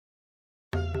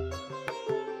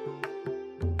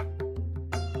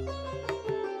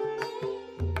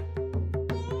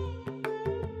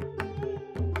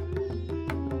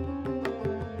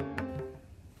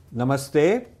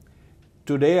Namaste.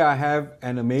 Today I have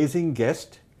an amazing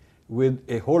guest with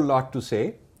a whole lot to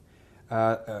say.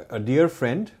 A dear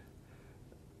friend,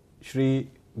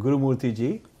 Shri Gurumurthy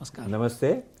ji. Namaskar.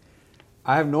 Namaste.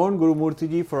 I have known Gurumurthy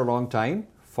ji for a long time,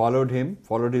 followed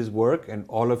his work, and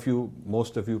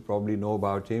most of you probably know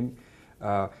about him.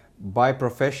 By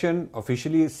profession,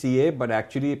 officially CA, but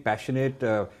actually passionate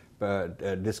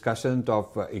discussant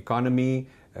of economy,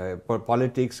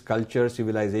 politics, culture,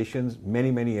 civilizations,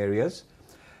 many areas.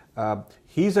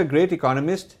 He's a great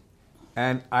economist,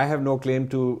 and I have no claim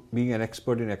to being an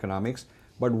expert in economics,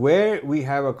 but where we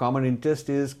have a common interest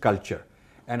is culture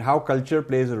and how culture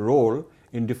plays a role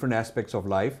in different aspects of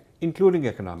life, including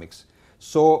economics.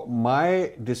 So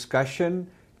my discussion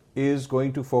is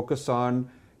going to focus on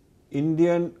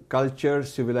Indian culture,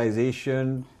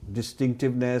 civilization,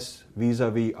 distinctiveness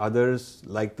vis-a-vis others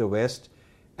like the West,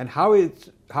 and how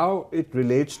it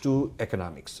relates to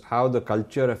economics, how the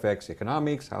culture affects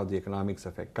economics, how the economics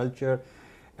affect culture,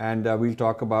 and we'll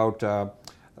talk about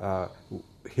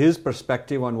his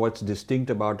perspective on what's distinct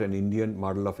about an Indian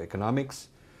model of economics,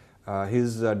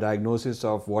 his diagnosis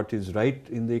of what is right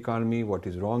in the economy, what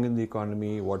is wrong in the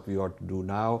economy, what we ought to do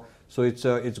now. So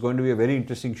it's going to be a very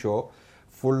interesting show,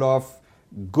 full of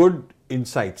good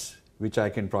insights, which I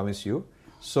can promise you.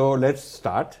 So let's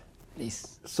start.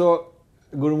 Please. So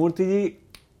Gurumurthy ji,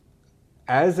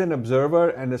 as an observer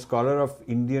and a scholar of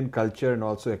Indian culture and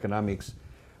also economics,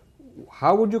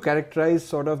 how would you characterize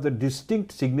sort of the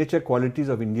distinct signature qualities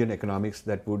of Indian economics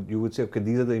that you would say, okay,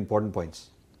 these are the important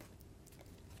points?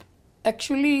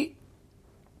 Actually,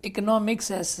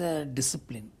 economics as a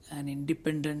discipline, an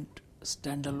independent,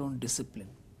 standalone discipline,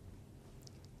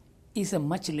 is a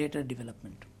much later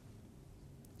development.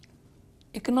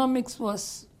 Economics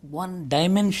was one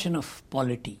dimension of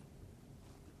polity,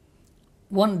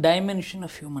 one dimension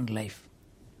of human life.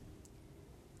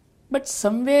 But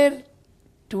somewhere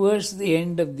towards the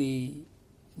end of the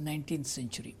 19th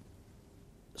century,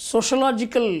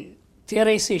 sociological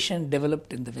theorization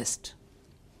developed in the West,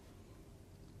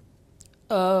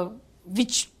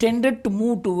 which tended to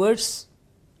move towards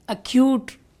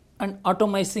acute and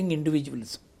atomizing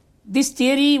individualism. This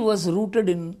theory was rooted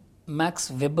in Max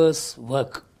Weber's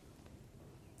work.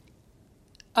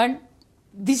 And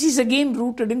this is again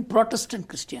rooted in Protestant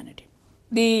Christianity.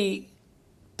 The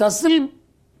tussle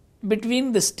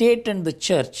between the state and the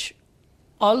church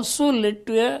also led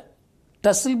to a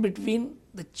tussle between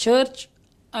the church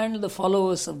and the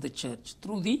followers of the church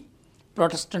through the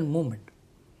Protestant movement.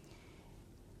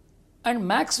 And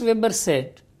Max Weber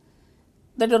said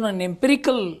that on an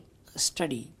empirical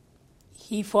study,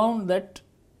 he found that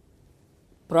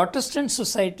Protestant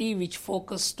society, which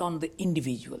focused on the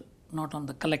individual, not on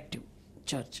the collective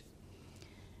church,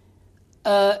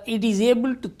 it is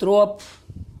able to throw up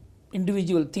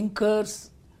individual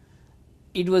thinkers,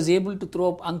 it was able to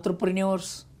throw up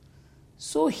entrepreneurs.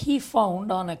 So he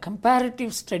found, on a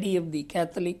comparative study of the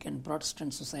Catholic and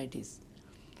Protestant societies,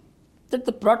 that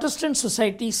the Protestant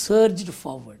society surged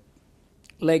forward,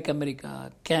 like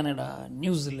America, Canada,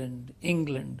 New Zealand,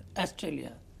 England,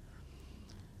 Australia.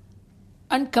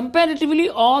 And comparatively,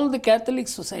 all the Catholic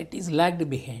societies lagged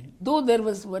behind, though there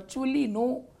was virtually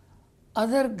no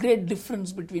other great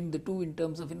difference between the two in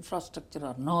terms of infrastructure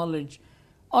or knowledge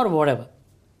or whatever.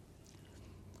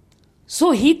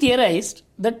 So he theorized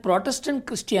that Protestant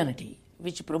Christianity,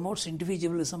 which promotes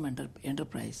individualism and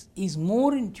enterprise, is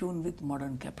more in tune with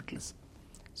modern capitalism.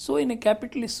 So in a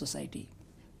capitalist society,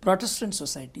 Protestant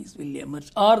societies will emerge,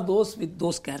 or those with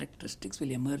those characteristics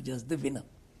will emerge as the winner.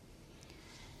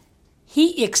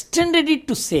 He extended it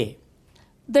to say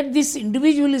that this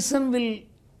individualism will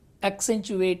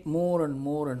accentuate more and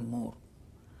more and more.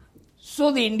 So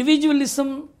the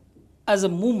individualism as a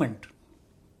movement,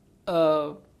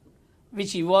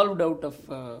 which evolved out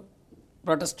of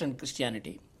Protestant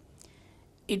Christianity,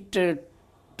 it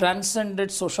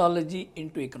transcended sociology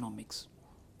into economics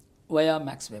via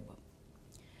Max Weber.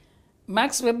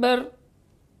 Max Weber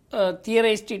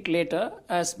theorized it later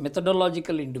as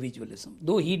methodological individualism,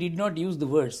 though he did not use the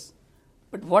words.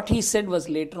 But what he said was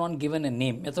later on given a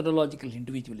name, methodological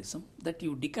individualism, that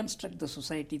you deconstruct the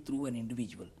society through an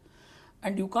individual.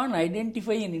 And you can't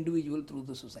identify an individual through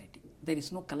the society. There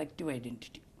is no collective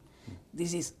identity.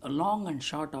 This is a long and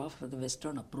short of the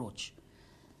Western approach.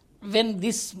 When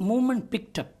this movement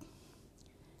picked up,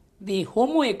 the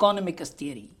Homo economicus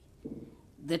theory,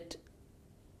 that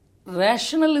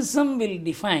rationalism will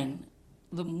define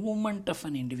the movement of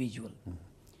an individual.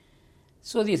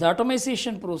 So this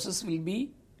atomization process will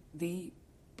be the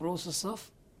process of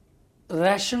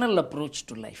rational approach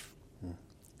to life.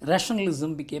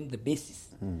 Rationalism became the basis.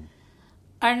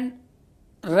 And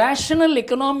rational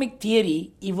economic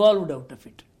theory evolved out of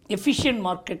it. Efficient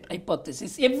market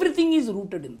hypothesis, everything is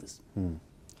rooted in this.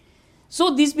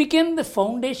 So this became the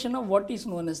foundation of what is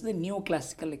known as the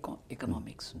neoclassical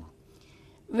economics,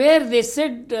 where they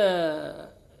said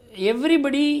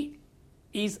everybody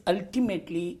is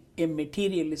ultimately a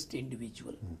materialist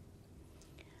individual.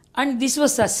 And this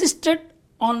was assisted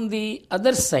on the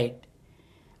other side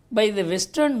by the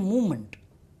Western movement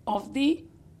of the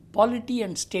polity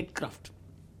and statecraft.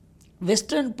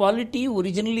 Western polity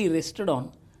originally rested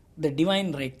on the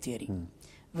divine right theory,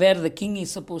 where the king is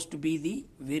supposed to be the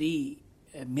very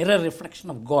mirror reflection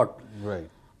of God. Right.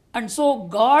 And so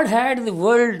God had the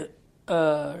world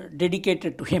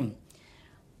dedicated to him,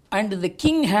 and the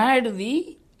king had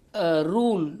the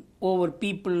rule over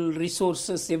people,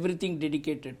 resources, everything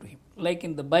dedicated to him. Like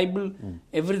in the Bible,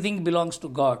 everything belongs to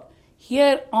God.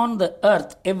 Here on the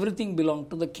earth, everything belongs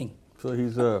to the king. So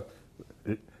he's a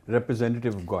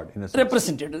representative of God, in a sense.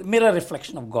 Representative, mirror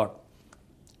reflection of God.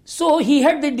 So he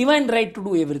had the divine right to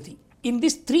do everything. In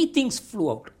these three things flew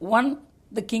out. One,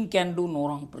 the king can do no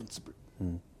wrong principle.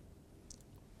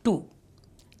 Two,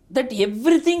 that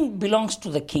everything belongs to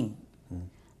the king.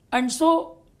 And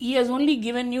so he has only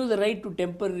given you the right to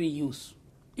temporary use.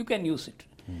 You can use it.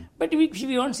 But if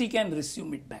he wants, he can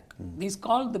resume it back. This is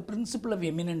called the principle of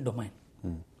eminent domain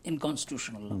in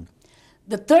constitutional law.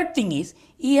 The third thing is,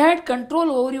 he had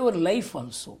control over your life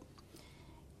also.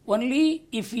 Only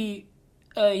if he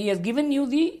has given you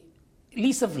the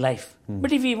lease of life.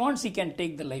 But if he wants, he can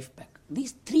take the life back.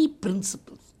 These three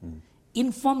principles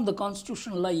inform the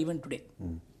constitutional law even today.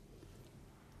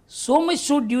 So much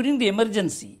so during the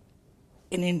emergency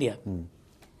in India,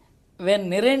 when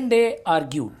Nerende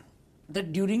argued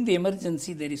that during the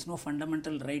emergency there is no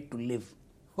fundamental right to live.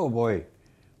 Oh boy.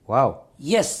 Wow.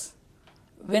 Yes.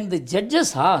 When the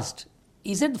judges asked,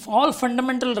 he said all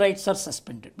fundamental rights are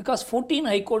suspended, because 14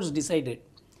 high courts decided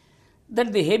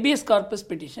that the habeas corpus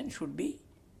petition should be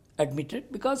admitted,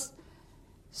 because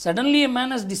suddenly a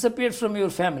man has disappeared from your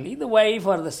family, the wife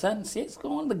or the son says,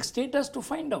 come on, the state has to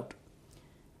find out.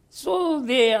 So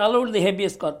they allowed the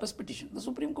habeas corpus petition. The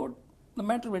Supreme Court, the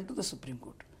matter went to the Supreme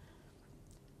Court.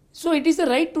 So it is the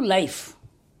right to life.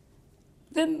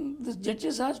 Then the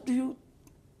judges asked,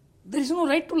 there is no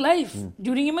right to life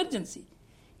during emergency.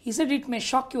 He said, it may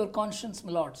shock your conscience,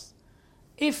 my lords.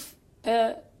 If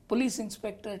a police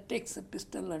inspector takes a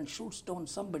pistol and shoots down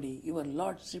somebody, your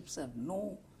lordships have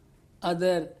no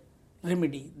other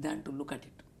remedy than to look at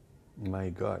it. My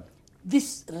God.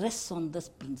 This rests on this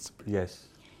principle. Yes.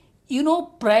 You know,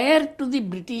 prior to the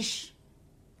British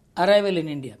arrival in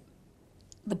India,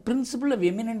 the principle of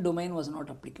eminent domain was not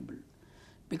applicable,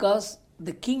 because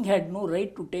the king had no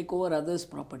right to take over others'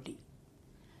 property.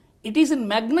 It is in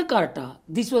Magna Carta,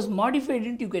 this was modified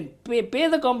into you can pay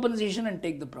the compensation and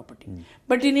take the property.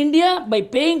 But in India, by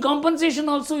paying compensation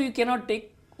also, you cannot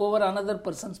take over another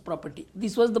person's property.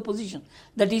 This was the position.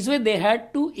 That is why they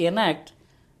had to enact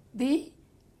the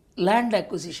Land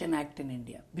Acquisition Act in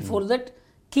India. Before that,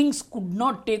 kings could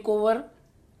not take over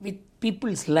with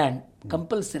people's land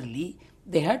compulsorily.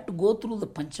 They had to go through the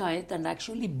panchayat and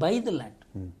actually buy the land.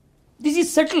 This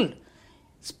is settled.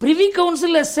 Privy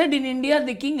Council has said in India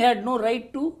the king had no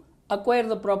right to acquire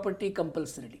the property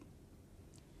compulsorily.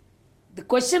 The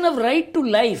question of right to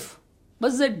life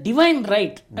was a divine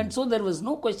right, and so there was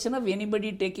no question of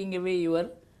anybody taking away your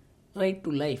right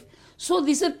to life. So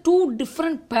these are two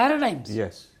different paradigms.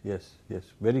 Yes.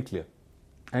 Very clear.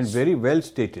 And very well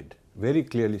stated. Very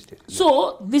clearly stated.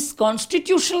 So this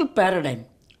constitutional paradigm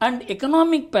and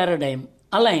economic paradigm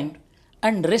aligned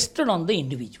and rested on the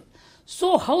individual.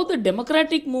 So how the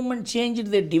democratic movement changed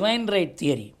the divine right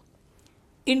theory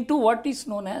into what is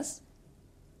known as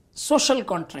social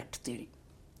contract theory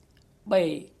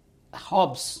by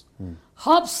Hobbes.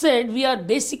 Hobbes said we are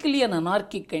basically an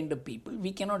anarchic kind of people.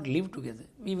 We cannot live together.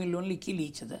 We will only kill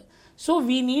each other. So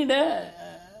we need a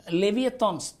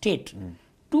Leviathan state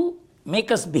to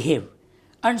make us behave.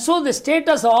 And so the state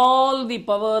has all the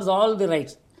powers, all the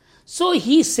rights. So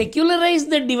he secularized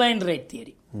the divine right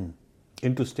theory.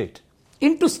 Into state.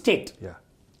 Into state. Yeah.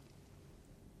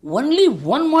 Only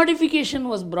one modification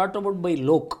was brought about by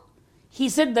Locke. He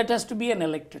said that has to be an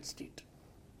elected state.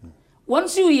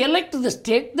 Once you elect the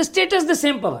state has the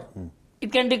same power.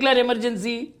 It can declare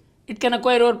emergency, it can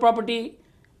acquire our property,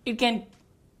 it can...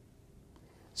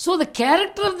 So the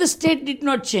character of the state did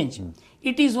not change.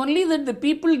 It is only that the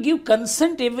people give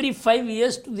consent every 5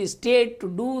 years to the state to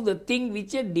do the thing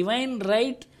which a divine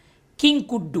right king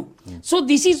could do. So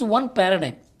this is one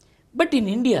paradigm. But in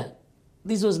India,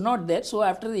 This was not there. So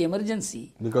after the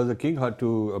emergency, Because the king had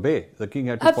to obey. The king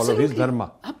had to follow his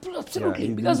dharma. Absolutely,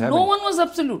 he because didn't no have one was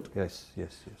absolute. Yes,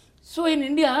 yes, yes. So in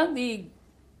India, the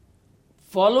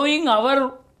following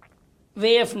our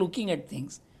way of looking at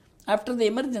things, after the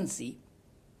emergency,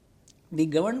 the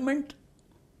government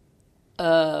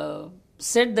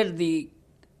said that the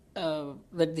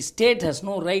state has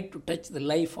no right to touch the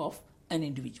life of an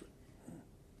individual.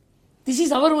 This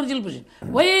is our original position.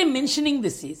 Why I am mentioning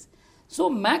this is, so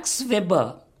Max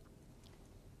Weber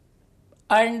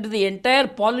and the entire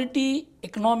polity,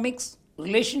 economics,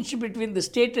 relationship between the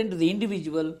state and the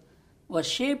individual was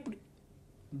shaped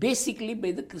basically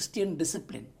by the Christian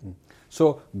discipline.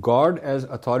 So God as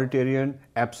authoritarian,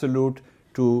 absolute,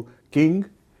 to king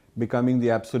becoming the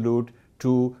absolute,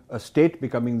 to a state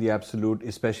becoming the absolute,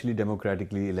 especially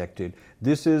democratically elected.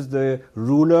 This is the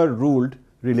ruler-ruled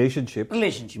relationship,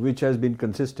 which has been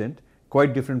consistent,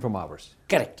 quite different from ours.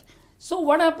 Correct. So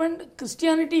what happened?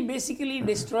 Christianity basically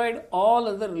destroyed all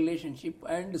other relationship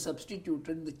and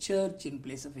substituted the church in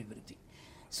place of everything.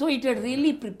 So it had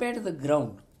really prepared the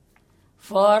ground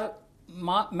for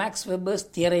Max Weber's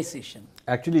theorization.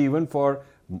 Actually, even for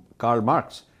Karl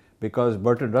Marx, because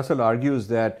Bertrand Russell argues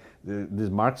that this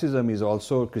Marxism is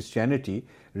also Christianity,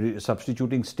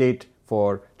 substituting state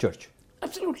for church.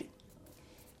 Absolutely.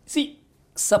 See,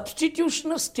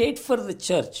 substitution of state for the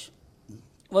church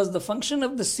was the function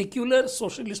of the secular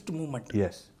socialist movement.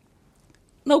 Yes.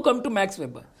 Now come to Max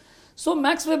Weber. So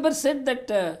Max Weber said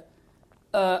that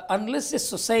unless a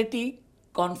society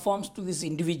conforms to this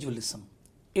individualism,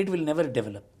 it will never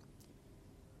develop.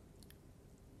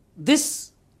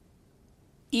 This,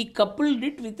 he coupled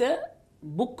it with a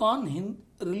book on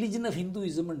religion of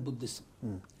Hinduism and Buddhism,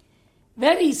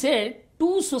 where he said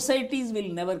two societies will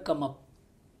never come up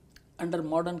under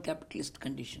modern capitalist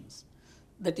conditions.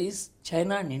 That is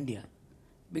China and India,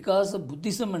 because of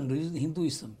Buddhism and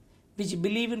Hinduism, which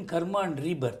believe in karma and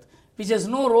rebirth, which has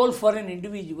no role for an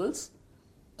individual's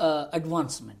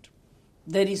advancement.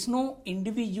 There is no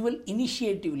individual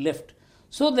initiative left.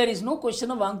 So there is no question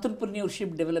of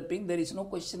entrepreneurship developing, there is no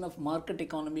question of market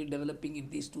economy developing in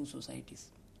these two societies.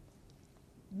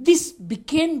 This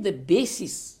became the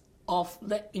basis of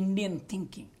the Indian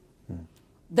thinking,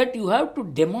 that you have to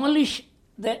demolish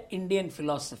the Indian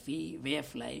philosophy, way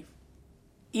of life,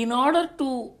 in order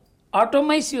to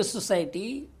atomize your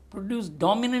society, produce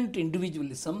dominant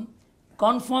individualism,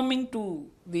 conforming to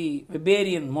the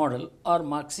Weberian model or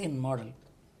Marxian model.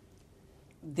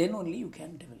 Then only you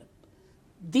can develop.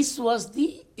 This was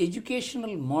the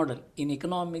educational model in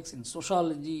economics, in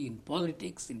sociology, in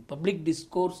politics, in public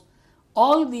discourse.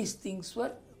 All these things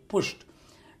were pushed.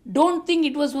 Don't think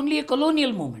it was only a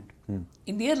colonial movement.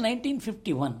 In the year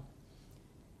 1951,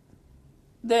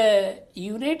 the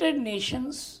United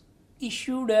Nations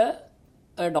issued a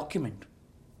document,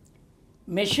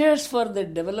 Measures for the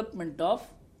Development of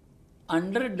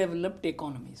Underdeveloped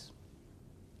Economies,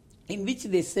 in which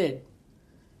they said,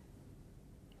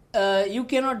 you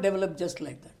cannot develop just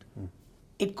like that.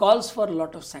 It calls for a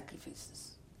lot of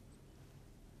sacrifices.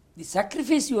 The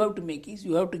sacrifice you have to make is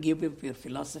you have to give up your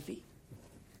philosophy,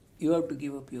 you have to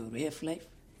give up your way of life,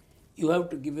 you have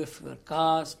to give up your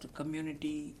caste,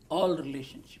 community, all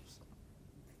relationships.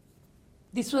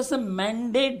 This was a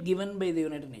mandate given by the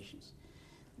United Nations.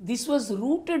 This was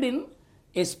rooted in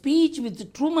a speech which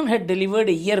Truman had delivered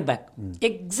a year back,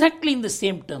 exactly in the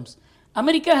same terms.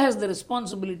 America has the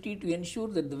responsibility to ensure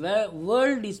that the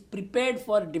world is prepared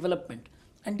for development,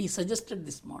 and he suggested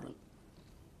this model.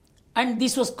 And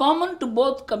this was common to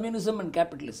both communism and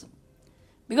capitalism,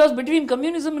 because between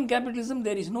communism and capitalism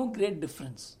there is no great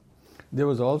difference. There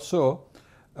was also,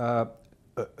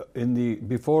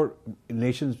 before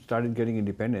nations started getting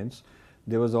independence,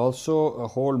 there was also a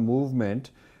whole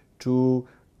movement to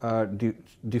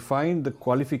define the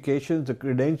qualifications, the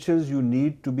credentials you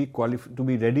need to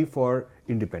be ready for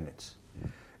independence.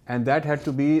 And that had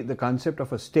to be the concept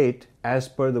of a state as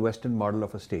per the Western model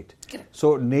of a state. Correct.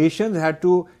 So nations had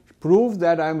to prove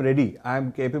that I am ready, I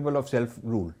am capable of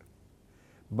self-rule.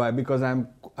 Because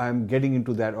I'm getting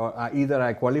into that, or either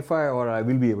I qualify or I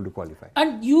will be able to qualify.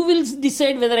 And you will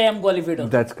decide whether I am qualified or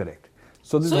not. That's correct.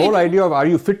 So this whole idea of are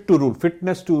you fit to rule,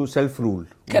 fitness to self-rule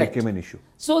became an issue.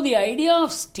 So the idea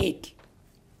of state,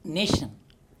 nation,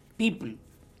 people,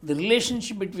 the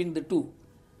relationship between the two,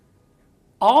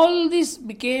 all this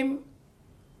became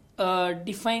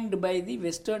defined by the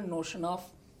Western notion of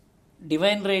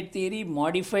divine right theory,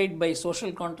 modified by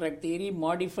social contract theory,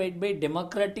 modified by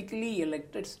democratically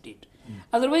elected state.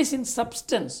 Otherwise, in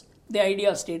substance, the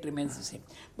idea of state remains the same.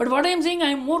 But what I am saying, I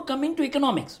am more coming to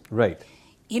economics. Right.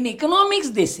 In economics,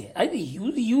 they say,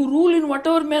 you rule in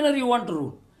whatever manner you want to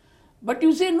rule. But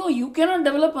you say, no, you cannot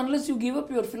develop unless you give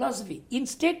up your philosophy in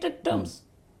stated terms.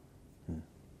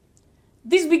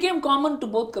 This became common to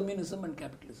both communism and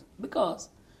capitalism because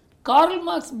Karl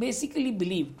Marx basically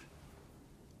believed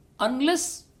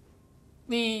unless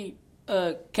the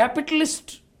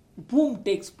capitalist boom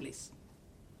takes place,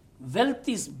 wealth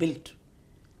is built,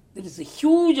 there is a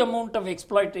huge amount of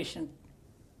exploitation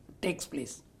takes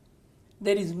place,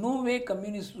 there is no way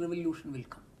communist revolution will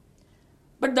come.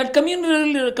 But that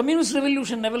communist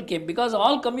revolution never came because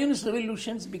all communist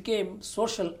revolutions became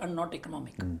social and not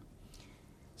economic.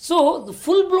 So, the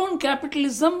full-blown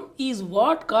capitalism is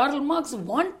what Karl Marx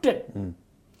wanted.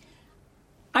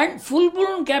 And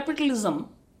full-blown capitalism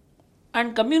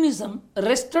and communism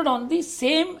rested on the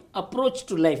same approach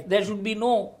to life. There should be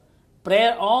no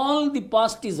prayer, all the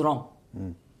past is wrong.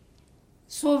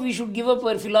 So, we should give up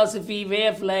our philosophy, way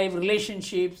of life,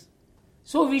 relationships.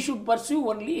 So, we should pursue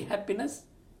only happiness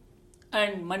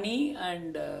and money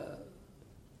and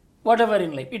whatever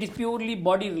in life. It is purely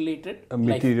body-related. A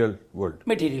material world.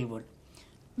 Material world.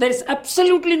 There is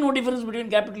absolutely no difference between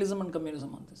capitalism and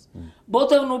communism on this.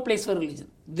 Both have no place for religion.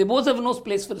 They both have no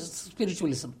place for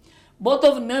spiritualism. Both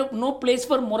have no place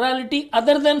for morality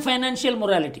other than financial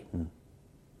morality.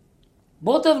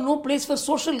 Both have no place for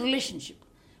social relationship.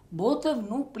 Both have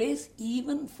no place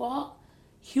even for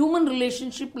human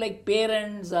relationship like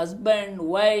parents, husband,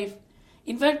 wife.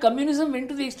 In fact, communism went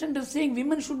to the extent of saying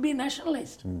women should be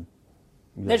nationalized.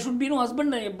 There should be no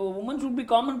husband, a woman should be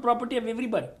common property of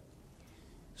everybody.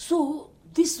 So,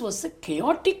 this was a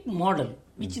chaotic model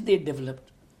which they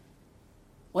developed.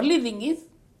 Only thing is,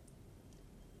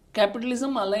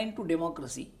 capitalism aligned to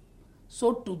democracy.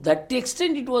 So, to that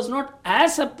extent, it was not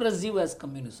as oppressive as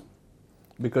communism.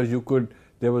 Because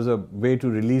there was a way to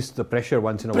release the pressure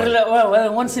once in a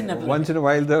while. Once in a while. Once in a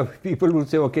while, the people would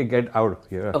say, okay, get out of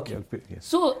here. Okay. Yes.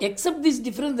 So, except this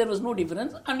difference, there was no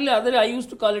difference. I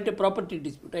used to call it a property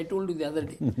dispute. I told you the other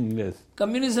day. Yes.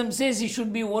 Communism says it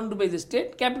should be owned by the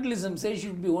state. Capitalism says it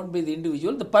should be owned by the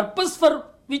individual. The purpose for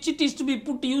which it is to be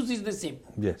put to use is the same.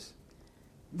 Yes.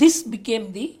 This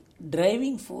became the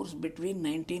driving force between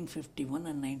 1951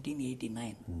 and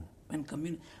 1989.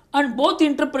 And both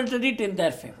interpreted it in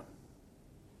their favor.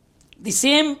 The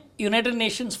same United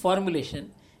Nations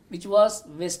formulation, which was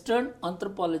Western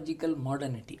Anthropological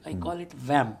Modernity. I call it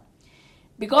WAM.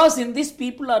 Because in this,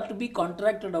 people are to be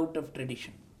contracted out of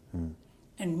tradition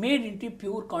and made into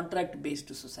pure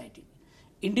contract-based society.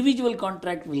 Individual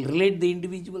contract will relate the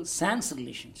individual, sans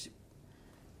relationship.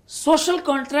 Social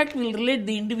contract will relate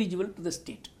the individual to the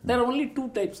state. There are only two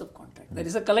types of contract. There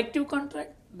is a collective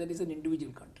contract, there is an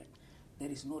individual contract.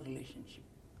 There is no relationship.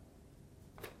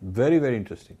 Very, very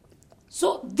interesting.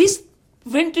 So, this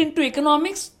went into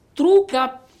economics through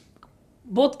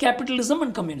both capitalism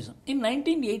and communism. In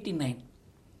 1989,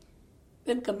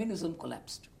 when communism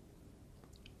collapsed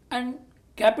and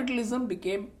capitalism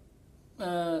became,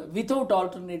 without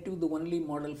alternative, the only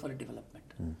model for development.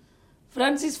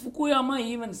 Francis Fukuyama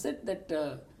even said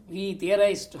that we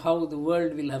theorized how the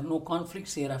world will have no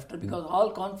conflicts hereafter because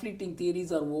all conflicting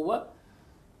theories are over.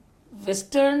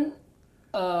 Western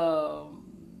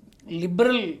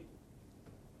liberal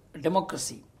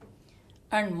democracy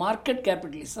and market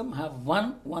capitalism have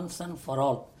won once and for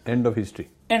all. End of history.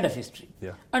 End of history.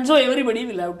 Yeah. And so everybody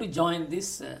will have to join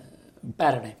this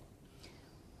paradigm.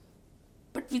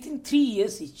 But within 3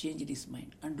 years he changed his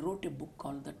mind and wrote a book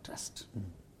called The Trust,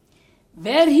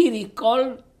 where he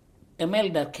recalled Emile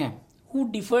Durkheim,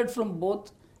 who differed from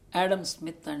both Adam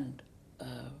Smith and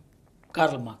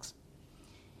Karl Marx.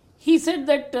 He said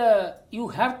that you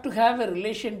have to have a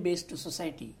relation-based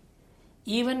society,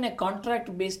 even a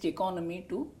contract-based economy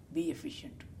to be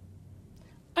efficient.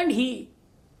 And he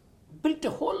built a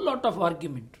whole lot of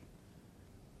argument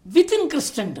within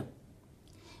Christendom.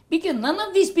 Because none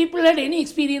of these people had any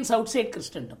experience outside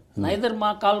Christendom. Neither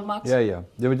Karl Marx. Yeah.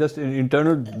 They were just an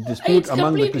internal dispute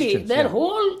among the Christians. Their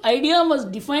whole idea was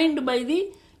defined by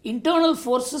the internal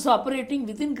forces operating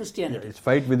within Christianity. It's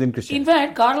fight within Christianity. In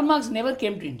fact, Karl Marx never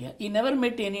came to India. He never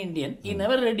met any Indian. He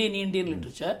never read any Indian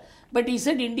literature. But he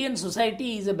said Indian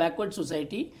society is a backward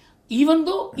society, even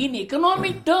though in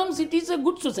economic terms it is a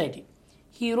good society.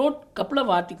 He wrote a couple of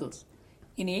articles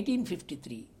in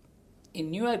 1853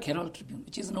 in New York Herald Tribune,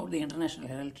 which is now the International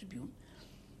Herald Tribune,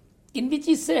 in which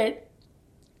he said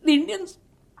the Indian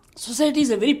society is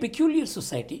a very peculiar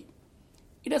society.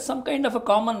 It has some kind of a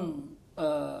common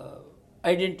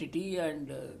identity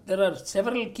and there are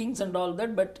several kings and all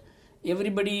that, but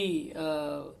everybody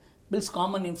builds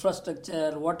common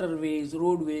infrastructure, waterways,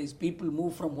 roadways, people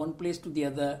move from one place to the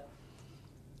other.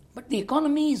 But the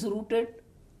economy is rooted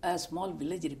as small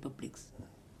village republics.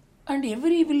 And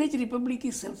every village republic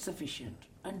is self-sufficient.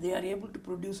 And they are able to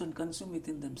produce and consume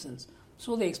within themselves.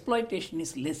 So the exploitation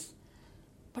is less.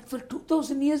 But for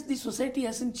 2000 years, the society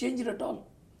hasn't changed at all.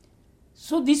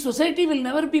 So this society will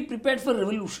never be prepared for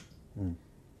revolution.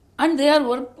 And they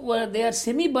are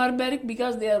semi-barbaric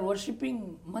because they are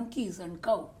worshipping monkeys and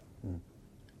cow.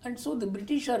 And so the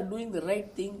British are doing the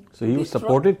right thing. So he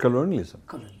supported colonialism.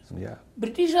 Yeah.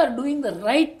 British are doing the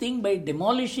right thing by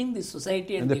demolishing the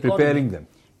society and the economy. Preparing them.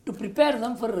 To prepare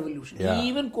them for revolution. Yeah. He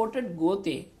even quoted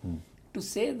Goethe to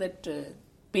say that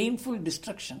painful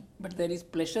destruction, but there is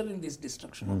pleasure in this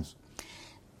destruction also.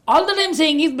 All that I am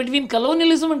saying is between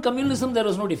colonialism and communism there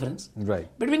was no difference. Right.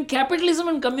 Between capitalism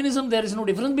and communism there is no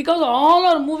difference because all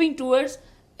are moving towards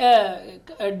a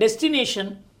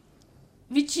destination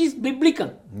which is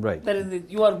biblical. Right.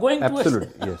 You are going towards...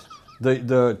 Absolutely, yes.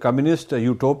 The communist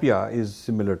utopia is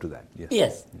similar to that.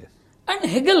 Yes. And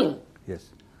Hegel. Yes.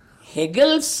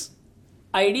 Hegel's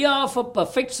idea of a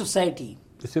perfect society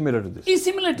is similar to this.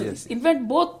 This. In fact,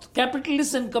 both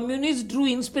capitalists and communists drew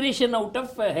inspiration out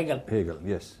of Hegel.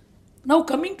 Yes. Now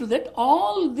coming to that,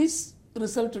 all this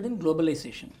resulted in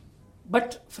globalization.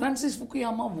 But Francis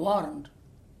Fukuyama warned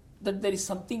that there is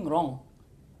something wrong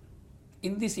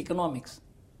in this economics.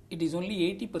 It is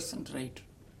only 80% right.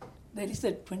 There is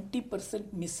a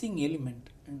 20% missing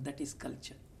element, and that is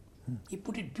culture. He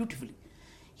put it beautifully.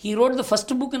 He wrote the first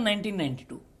book in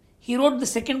 1992. He wrote the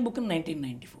second book in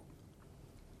 1994.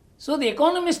 So the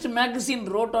Economist magazine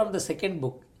wrote on the second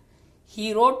book.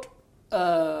 He wrote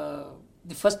the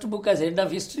first book as End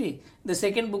of History. The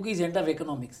second book is End of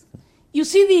Economics. You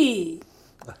see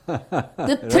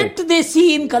the threat they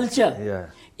see in culture. Yeah.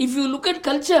 If you look at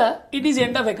culture, it is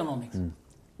End of Economics.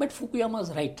 But Fukuyama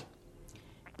was right.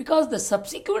 Because the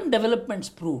subsequent developments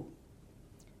prove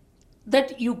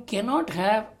that you cannot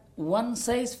have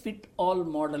one-size-fit-all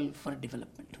model for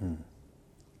development.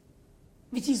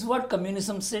 Which is what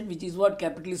communism said, which is what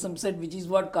capitalism said, which is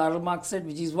what Karl Marx said,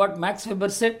 which is what Max Weber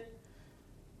said.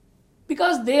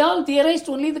 Because they all theorized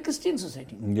only the Christian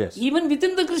society. Yes. Even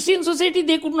within the Christian society,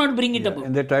 they could not bring it about.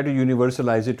 And they try to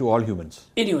universalize it to all humans.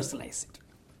 Universalize it.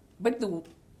 But the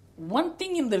one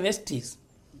thing in the West is,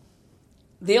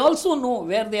 they also know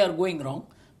where they are going wrong,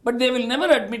 but they will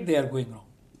never admit they are going wrong.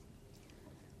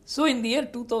 So in the year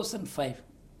 2005,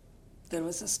 there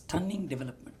was a stunning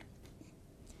development.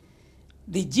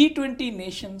 The G20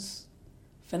 nations,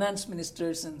 finance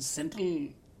ministers and central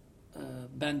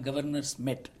bank governors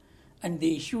met and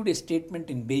they issued a statement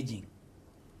in Beijing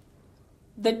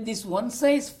that this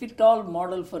one-size-fit-all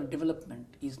model for development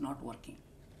is not working.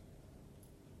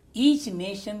 Each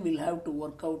nation will have to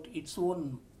work out its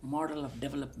own model of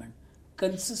development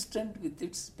consistent with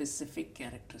its specific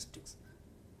characteristics.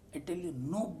 I tell you,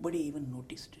 nobody even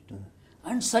noticed it.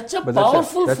 And such a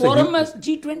powerful forum as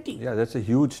G20. Yeah, that's a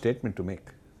huge statement to make.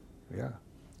 Yeah.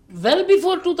 Well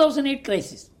before 2008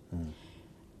 crisis.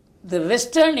 The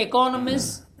Western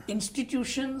economists,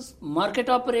 institutions, market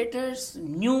operators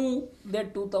knew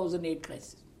that 2008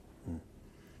 crisis.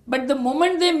 But the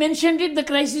moment they mentioned it, the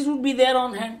crisis would be there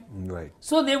on hand. Right.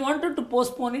 So they wanted to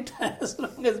postpone it as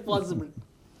long as possible.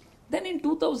 Then in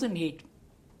 2008,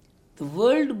 the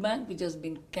World Bank, which has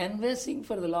been canvassing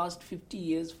for the last 50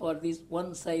 years for this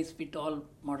one-size-fit-all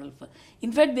model.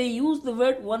 In fact, they use the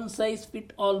word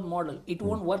one-size-fit-all model. It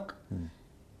won't work.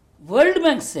 World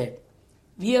Bank said,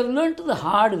 we have learned the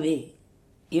hard way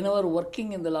in our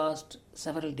working in the last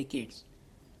several decades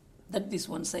that this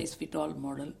one-size-fit-all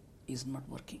model is not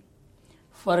working.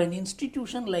 For an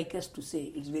institution like us to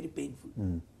say, it's very painful.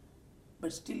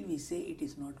 But still we say it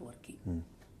is not working.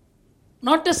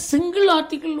 Not a single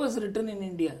article was written in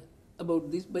India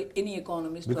about this by any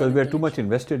economist. Because we are too much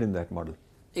invested in that model.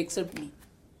 Except me.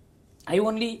 I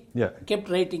only kept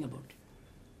writing about it.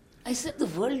 I said the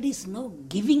world is now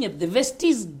giving up. The West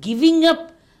is giving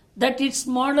up that its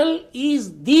model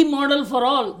is the model for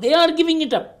all. They are giving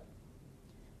it up.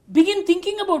 Begin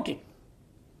thinking about it.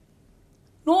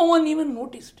 No one even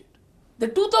noticed it. The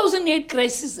 2008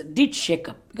 crisis did shake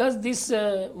up because this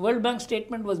World Bank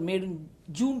statement was made in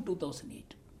June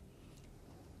 2008.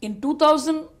 In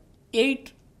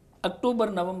 2008, October,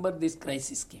 November, this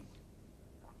crisis came.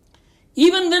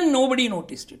 Even then, nobody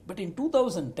noticed it. But in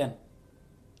 2010,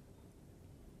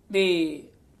 the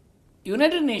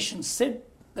United Nations said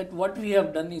that what we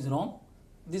have done is wrong.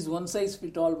 This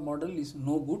one-size-fit-all model is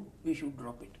no good. We should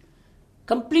drop it.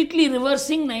 Completely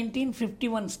reversing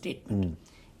 1951 statement.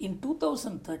 In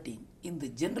 2013, in the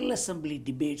General Assembly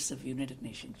debates of United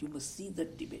Nations, you must see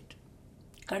that debate.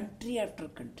 Country after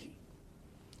country.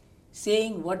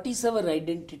 saying what is our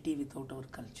identity without our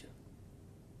culture,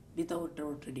 without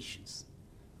our traditions,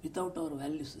 without our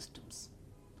value systems.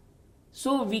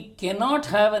 So we cannot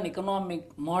have an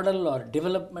economic model or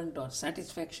development or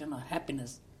satisfaction or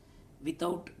happiness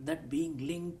without that being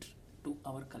linked to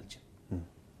our culture.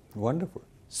 Wonderful.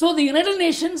 So the United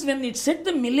Nations, when it set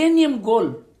the millennium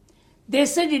goal, they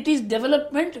said it is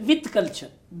development with culture.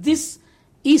 This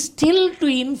is still to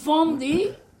inform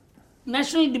the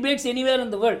national debates anywhere in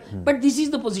the world, but this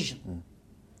is the position.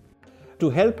 To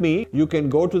help me, you can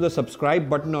go to the subscribe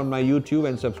button on my YouTube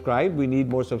and subscribe. We need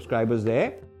more subscribers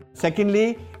there.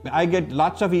 Secondly, I get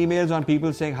lots of emails on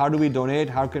people saying, how do we donate?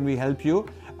 How can we help you?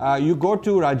 You go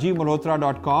to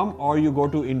rajivmalhotra.com or you go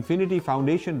to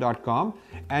infinityfoundation.com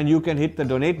and you can hit the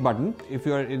donate button. If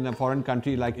you're in a foreign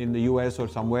country like in the US or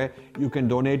somewhere, you can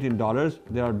donate in dollars.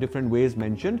 There are different ways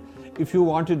mentioned. If you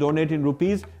want to donate in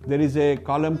rupees, there is a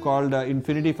column called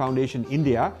Infinity Foundation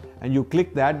India, and you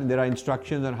click that and there are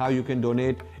instructions on how you can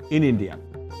donate in India.